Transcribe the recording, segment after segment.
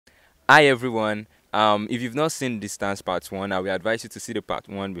Hi everyone. If you've not seen Distance Part 1, I will advise you to see the Part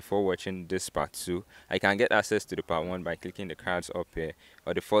 1 before watching this Part 2. I can get access to the Part 1 by clicking the cards up here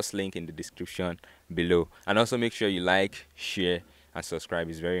or the first link in the description below. And also make sure you like, share, and subscribe.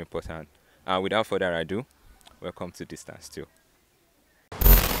 It's very important. Without further ado, welcome to Distance 2.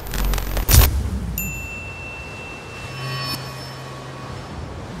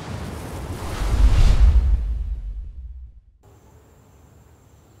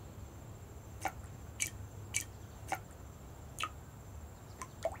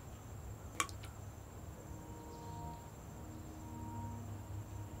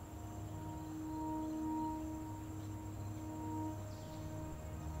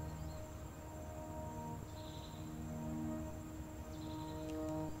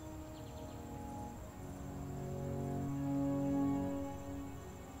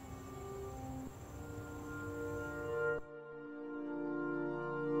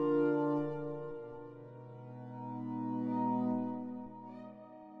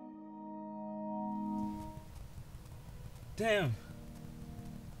 Damn,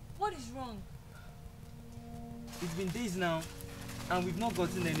 What is wrong? it's been days now and we've not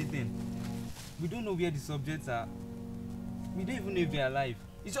gotten anything. We don't know where the subjects are. We don't even know if they're alive.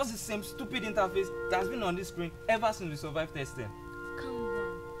 It's just the same stupid interface that has been on this screen ever since we survived testing. Calm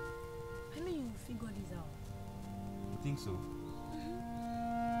down. I know you will figure this out. You think so?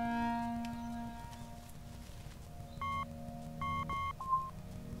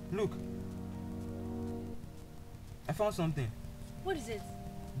 Look, I found something. What is it?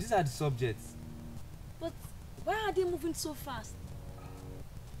 These are the subjects. But why are they moving so fast?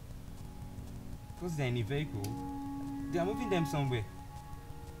 Because they're in a vehicle. They are moving them somewhere.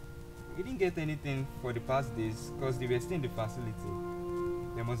 We didn't get anything for the past days because they were still in the facility.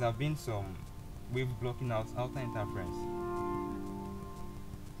 There must have been some wave blocking out outer interference.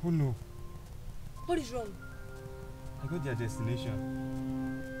 Oh no, What is wrong? I got their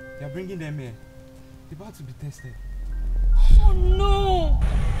destination. They are bringing them here. They're about to be tested. Oh no!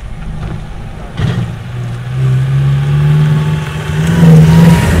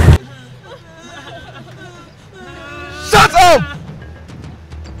 Shut up!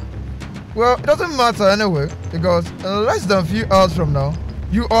 Well, it doesn't matter anyway, because in less than a few hours from now,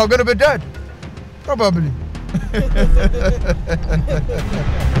 you are gonna be dead. Probably.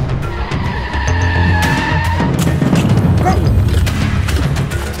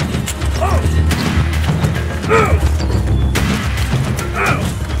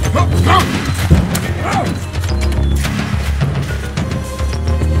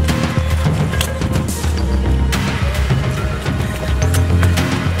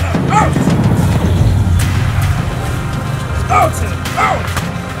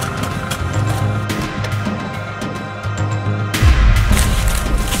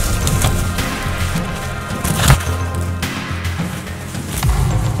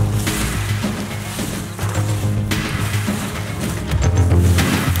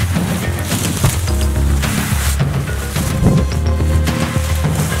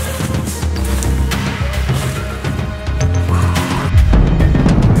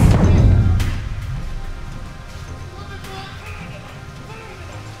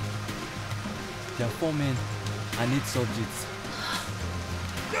 There are 4 men and 8 subjects.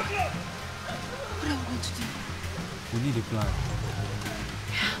 What are we going to do? We need a plan.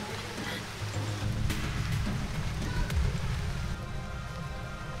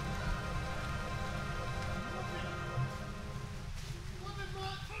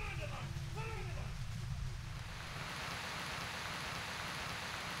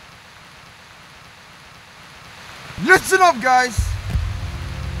 Listen up, guys.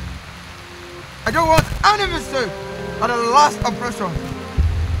 I don't want any mistake at the last operation.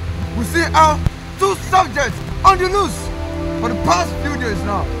 We see our 2 subjects on the loose for the past few days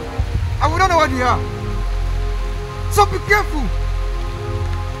now, and we don't know where they are. So be careful.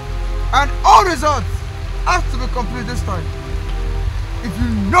 And all results have to be complete this time. If you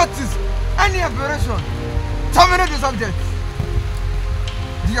notice any aberration, terminate the subjects.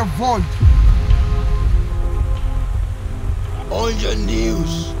 They are void. On your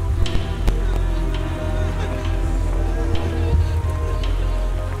news.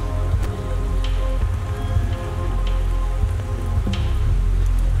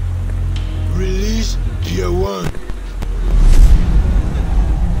 Release Tier 1.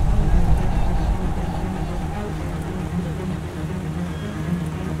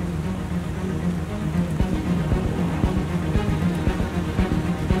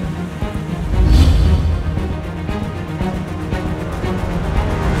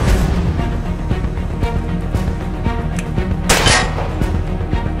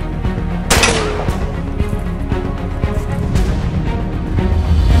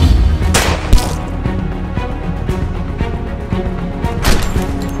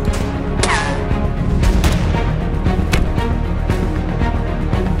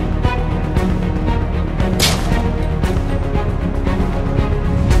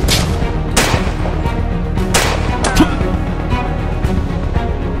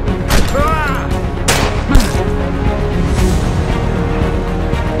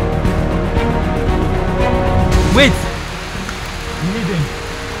 Wait! You need him.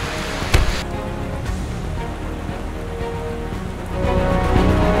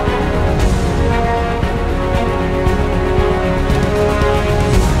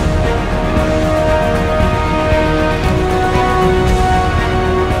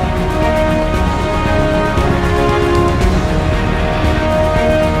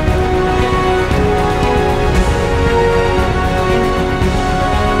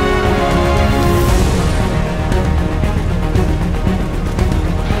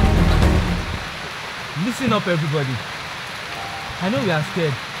 Listen up, everybody. I know we are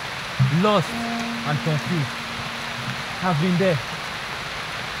scared, lost, and confused. I've been there.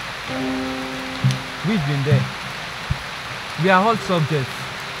 We've been there. We are all subjects.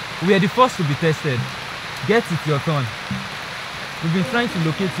 We are the first to be tested. Get it your turn. We've been trying to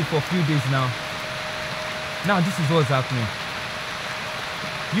locate you for a few days now. Now this is what's happening.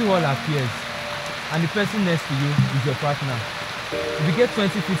 You all are peers, and the person next to you is your partner. If you get 20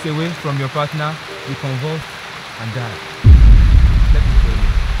 feet away from your partner, you convulse and die. Let me tell you.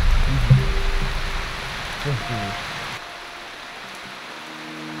 Easy. Just do it.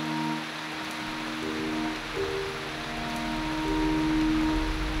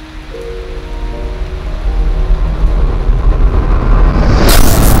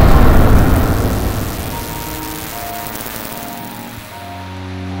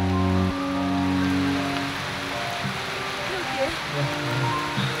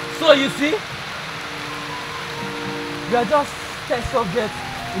 So you see, we are just test subjects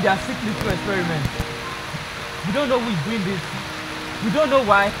in their sick little experiment. We don't know who is doing this. We don't know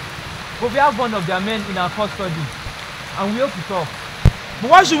why, but we have one of their men in our custody, and we hope to talk. But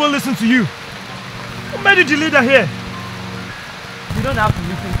why should we listen to you? Who made you the leader here? You don't have to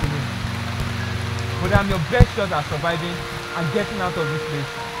listen to me, but I'm your best shot at surviving and getting out of this place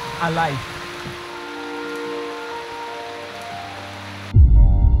alive.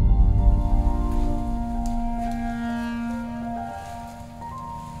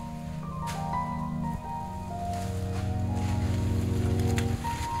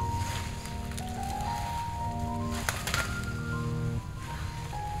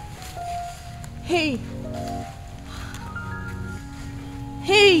 Hey!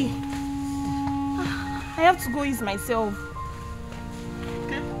 Hey! I have to go ease myself.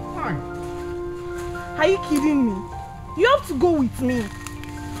 Okay, fine. Are you kidding me? You have to go with me.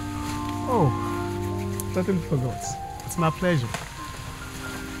 Oh, totally forgot. It's my pleasure.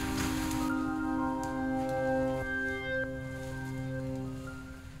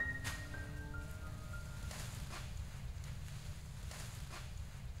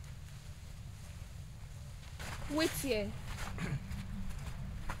 Wait here.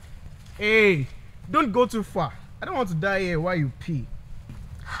 Hey, don't go too far. I don't want to die here while you pee.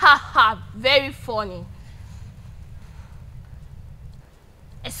 Ha ha, very funny.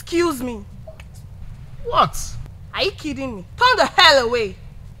 Excuse me. What? Are you kidding me? Turn the hell away.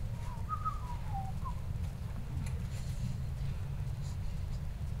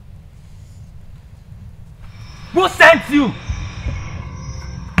 Who sent you?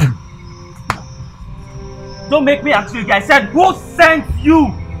 Don't make me ask you guys. I said, who sent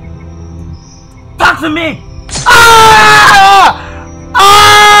you? Talk to me! Ah! Ah!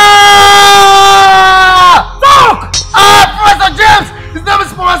 Talk! Ah! Professor James! His name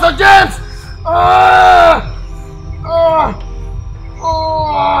is Professor James! Ah! Ah!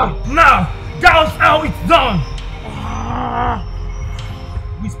 Ah! Now, that's how it's done!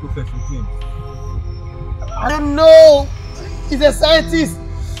 Who is Professor James? I don't know. He's a scientist.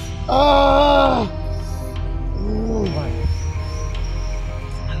 Ah!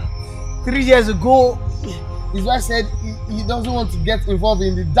 3 years ago, his wife said he doesn't want to get involved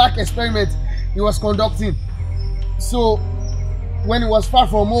in the dark experiment he was conducting. So, when he was far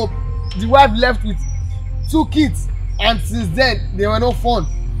from home, the wife left with 2 kids, and since then, they were no fun.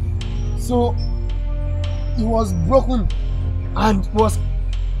 So, he was broken and was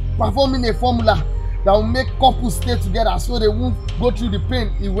performing a formula that will make couples stay together so they won't go through the pain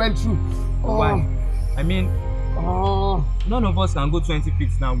he went through. Why? I mean, none of us can go 20 feet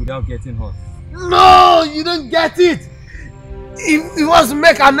now without getting hurt. No, you don't get it. If he wants to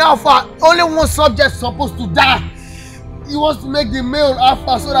make an alpha, only one subject is supposed to die. He wants to make the male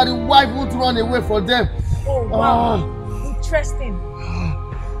alpha so that the wife won't run away from them. Oh wow, interesting.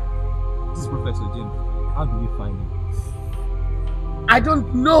 This is Professor James. How do we find him? I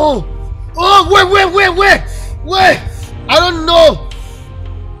don't know. Oh, wait! I don't know.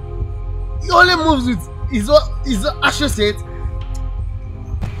 He only moves with his associate.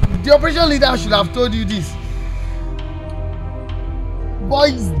 The operation leader should have told you this. But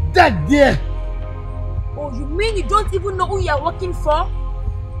he's dead there. Oh, Oh, you mean you don't even know who you are working for?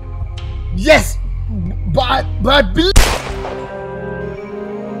 Yes, but believe.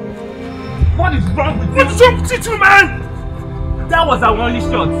 What is wrong with you? What's wrong with you, man? That was our only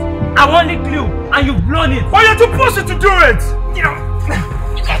shot, our only clue, and you've blown it. But you're supposed to do it. You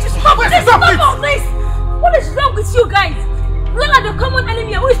guys just stop this! Stop this! What is wrong with you guys? Look at the common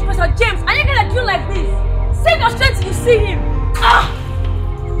enemy who is Professor James, and you're gonna do like this. Save your strength till you see him. Ah!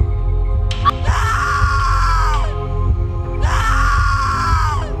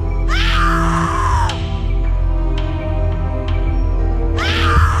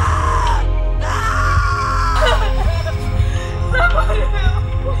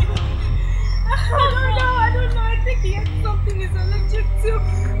 I don't know. I think he has something he's allergic to.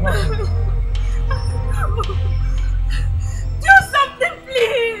 Do something,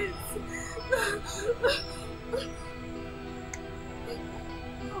 please.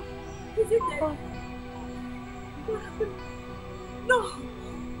 Is it dead? No,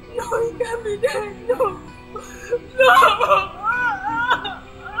 he can't be dead. No.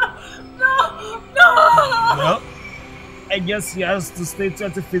 Well, I guess he has to stay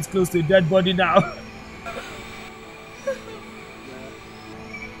 20 feet close to a dead body now.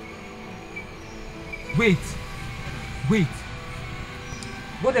 Wait.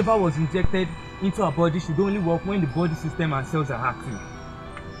 Whatever was injected into our body should only work when the body system and cells are active.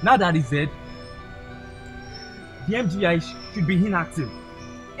 Now that is dead, the MGI should be inactive.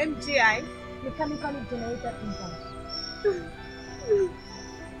 MGI? Mechanically generated impulse. I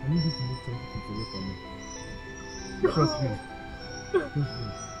need you to move 20 feet away from me. Trust me.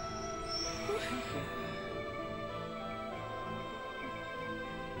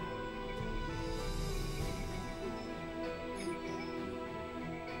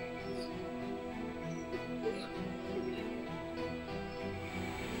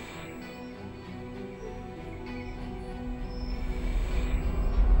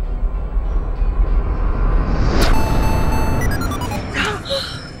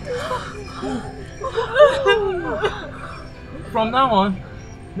 From now on,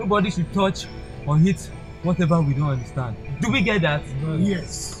 nobody should touch or hit whatever we don't understand. Do we get that?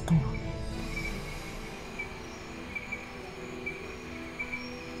 Yes.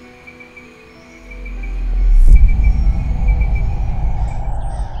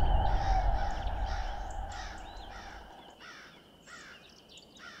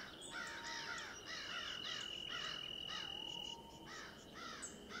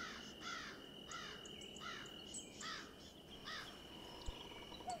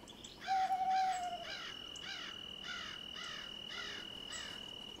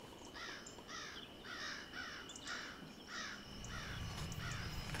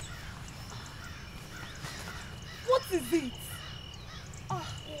 What is it?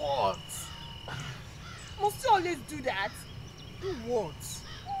 What? Must you always do that? Do what?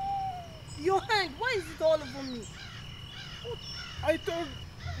 Your hand, why is it all over me? I thought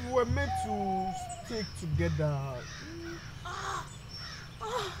we were meant to stick together.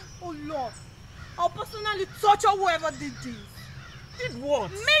 Oh Lord, I'll personally torture whoever did this. Did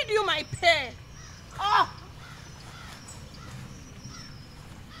what? Made you my pair.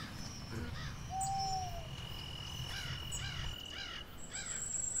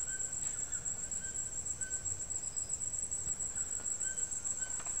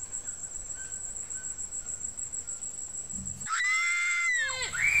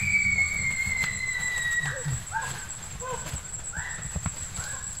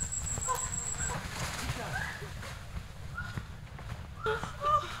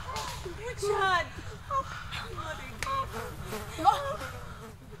 Richard!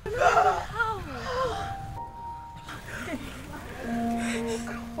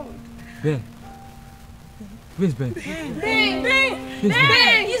 Ben. Where's Ben?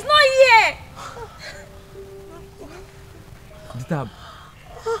 Ben! He's not here! The tab.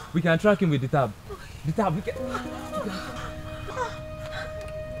 We can track him with the tab. The tab, we can...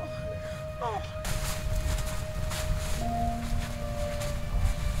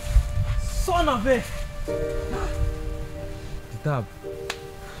 Son of it! The tab.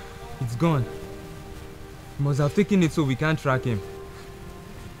 It's gone. He must have taken it so we can't track him.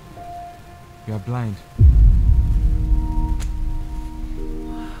 We are blind.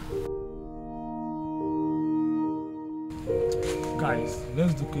 Guys,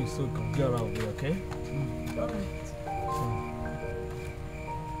 let's do this so we can get around here, okay?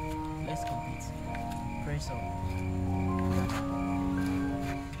 Let's complete. Press on.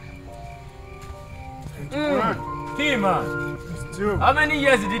 Pee, man. How many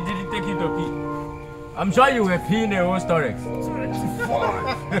years did it take you to pee? I'm sure you were peeing a whole storage.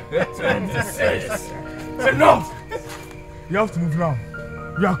 25, 26, Enough! You have to move now.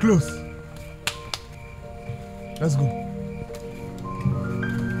 We are close. Let's go.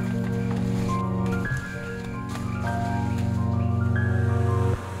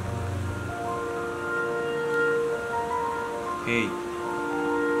 Hey.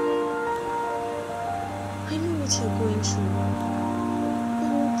 I know what you're going through. But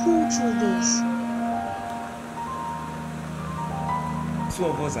we'll pull through this. 2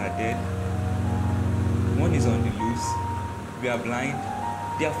 of us are dead. 1 is on the loose. We are blind.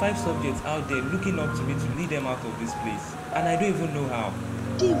 There are 5 subjects out there looking up to me to lead them out of this place. And I don't even know how.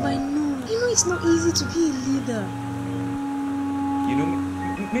 Dave, I know. I know it's not easy to be a leader. You know,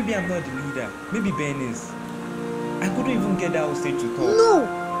 maybe I'm not the leader. Maybe Ben is. I couldn't even get that stage to talk. No!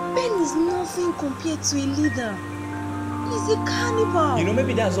 Ben is nothing compared to a leader. He's a cannibal. You know,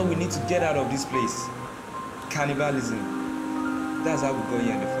 maybe that's what we need to get out of this place. Cannibalism. That's how we got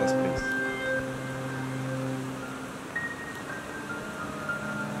here in the first place.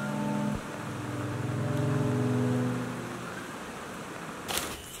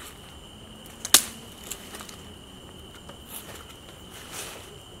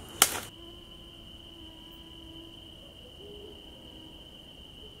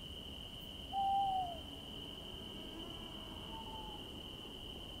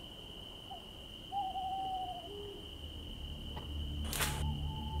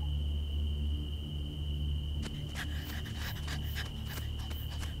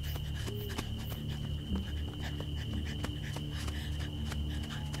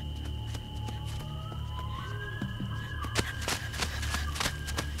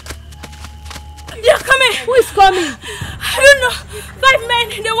 They're coming! Who is coming? I don't know. 5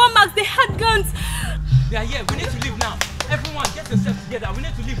 men, they want marks, they had guns. They are here, we need to leave now. Everyone, get yourself together. We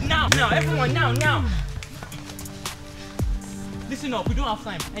need to leave now. Now, everyone, now. Listen up, we don't have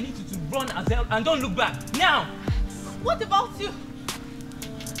time. I need you to run as hell and don't look back. Now! What about you?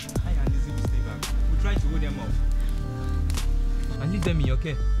 I and Lizzie will stay back. We'll try to hold them off. And leave them in your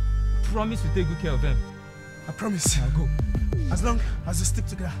care. Promise we'll take good care of them. I promise. Now go. As long as we stick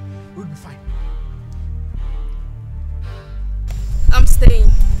together, we'll be fine. I'm staying.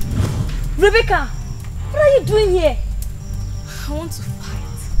 Rebecca, what are you doing here? I want to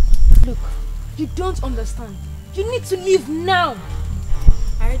fight. Look, you don't understand. You need to leave now.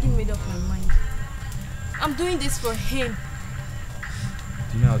 I already made up my mind. I'm doing this for him.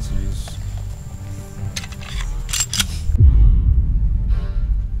 Do you know how to use?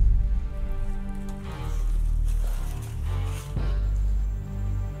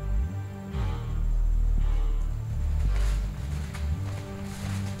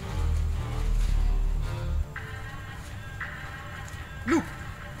 Look!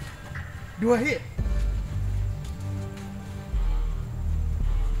 They were here.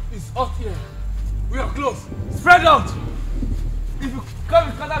 It's us here. We are close. Spread out. If you come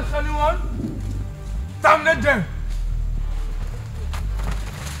in contact with anyone, terminate them.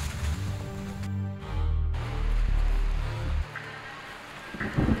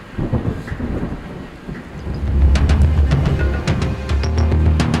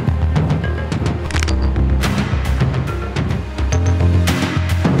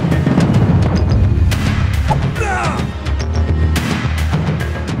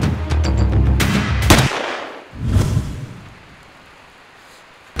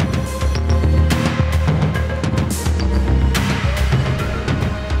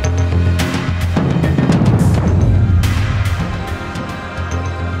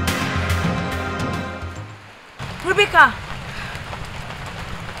 Rebecca!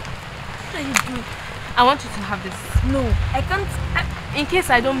 What are you doing? I want you to have this. No, I can't. In case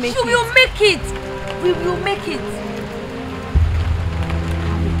I don't make it. You will make it! We will make it.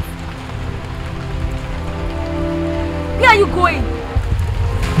 Where are you going?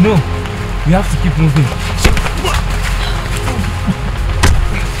 No, we have to keep moving.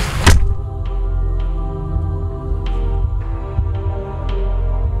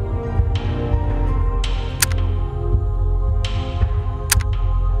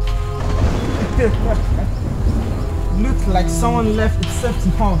 Looks like someone left itself to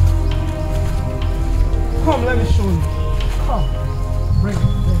harm. Come, let me show you. Come. Bring it.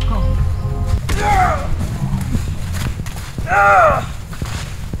 Come.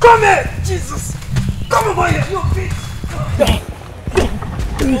 Come here! Jesus! Come over here! Your feet!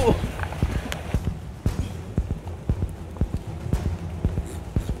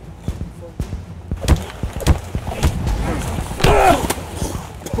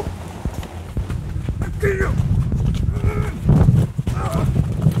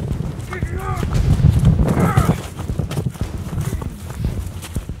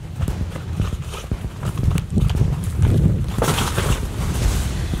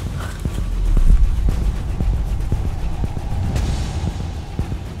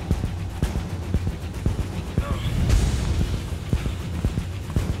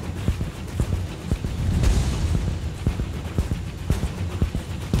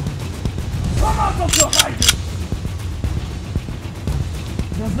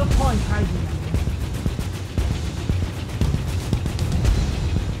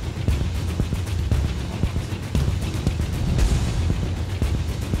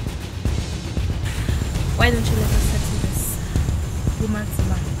 Why don't you let us settle this? Woman to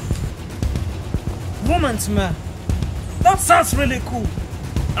man. Woman to man. That sounds really cool.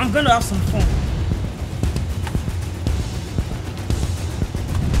 I'm gonna have some fun.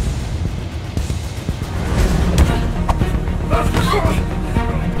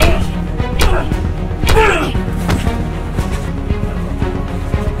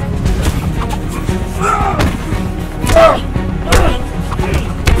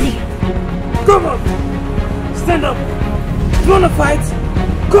 Come on! Stand up! You wanna fight?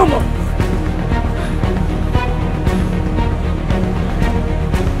 Come on!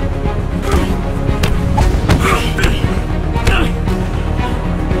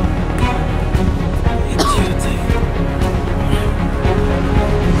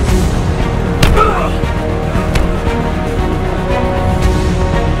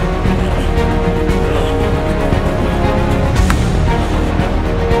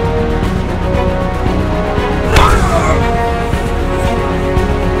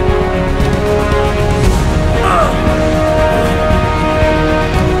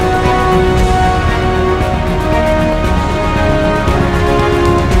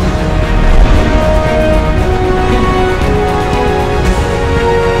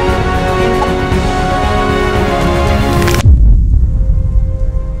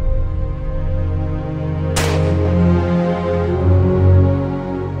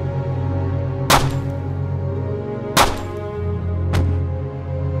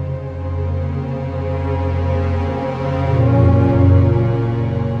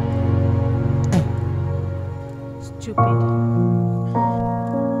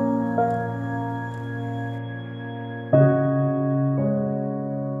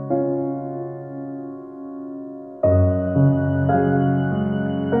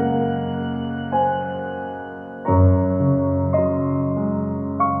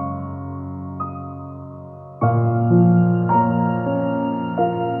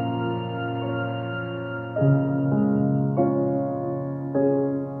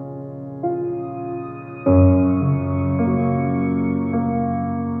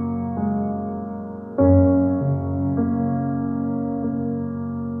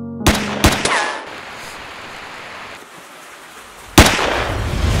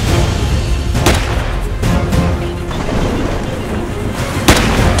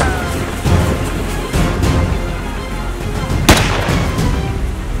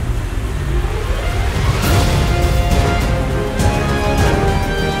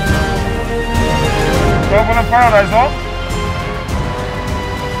 Paradise, huh?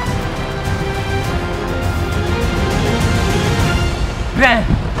 Ben!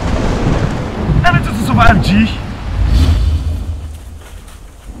 Everything to survive, G!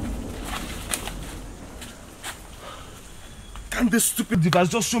 Can this stupid device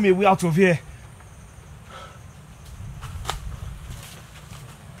just show me a way out of here?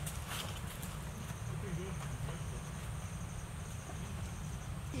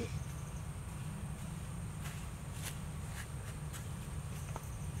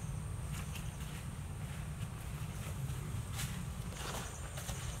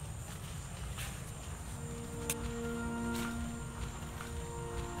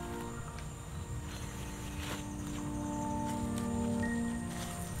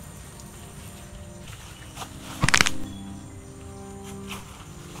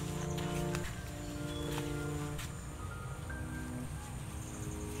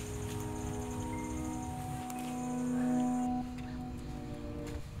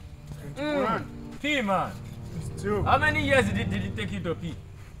 Pee, man. How many years did it take you to pee?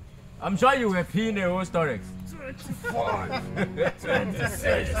 I'm sure you were peeing the whole storage. 25.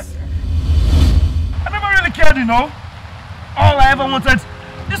 26. I never really cared, you know. All I ever wanted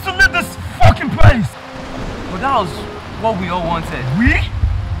is to leave this fucking place. But that was what we all wanted. We?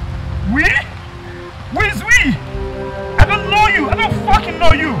 We? Who is we? I don't know you. I don't fucking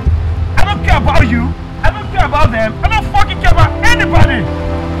know you. I don't care about you. I don't care about them. I don't fucking care about anybody.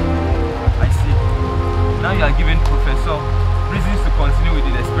 I see. Now you are giving Professor reasons to continue with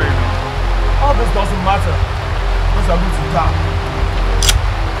the experiment. All this doesn't matter. Those are going to die.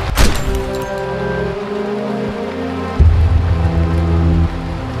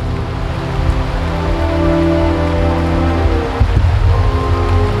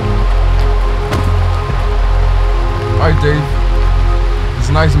 Hi Dave, it's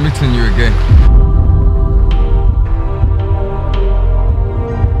nice meeting you again.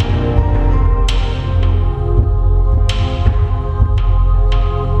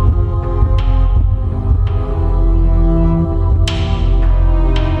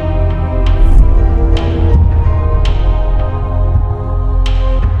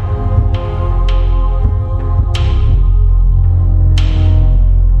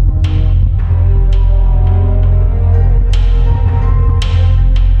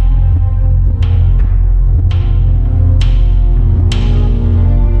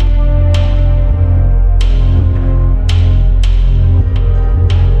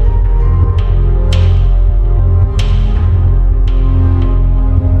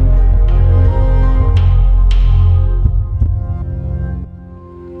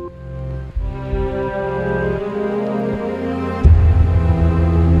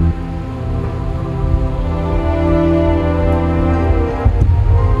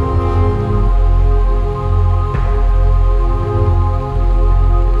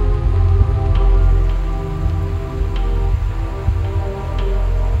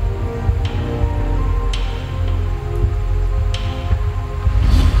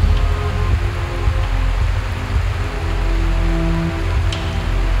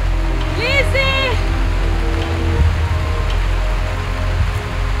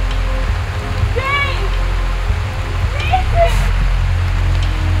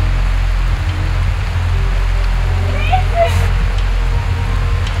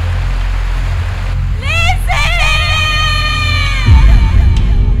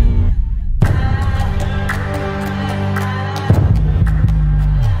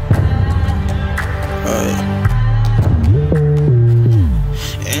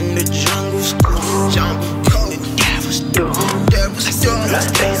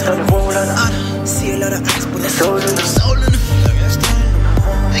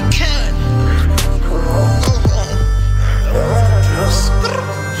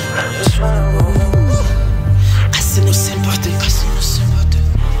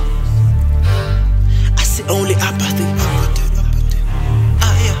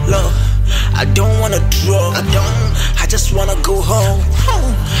 Look, I don't wanna drug. I just wanna go home.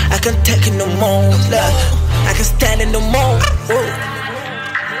 I can't take it no more. Look, I can't stand it no more.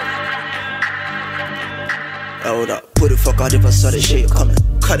 Hold up, put the fuck out if I saw this shit coming.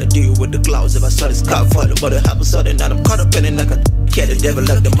 Cut a deal with the gloves if I saw this car falling. But it happened sudden, now I'm caught up in it like a yeah, the devil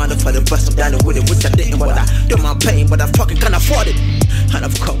left the money for the bust. I'm down with it, which I didn't. But I do my pain, but I fucking can't afford it. And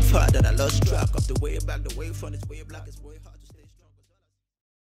I've come far that I lost track of the way back, the way from this way black is.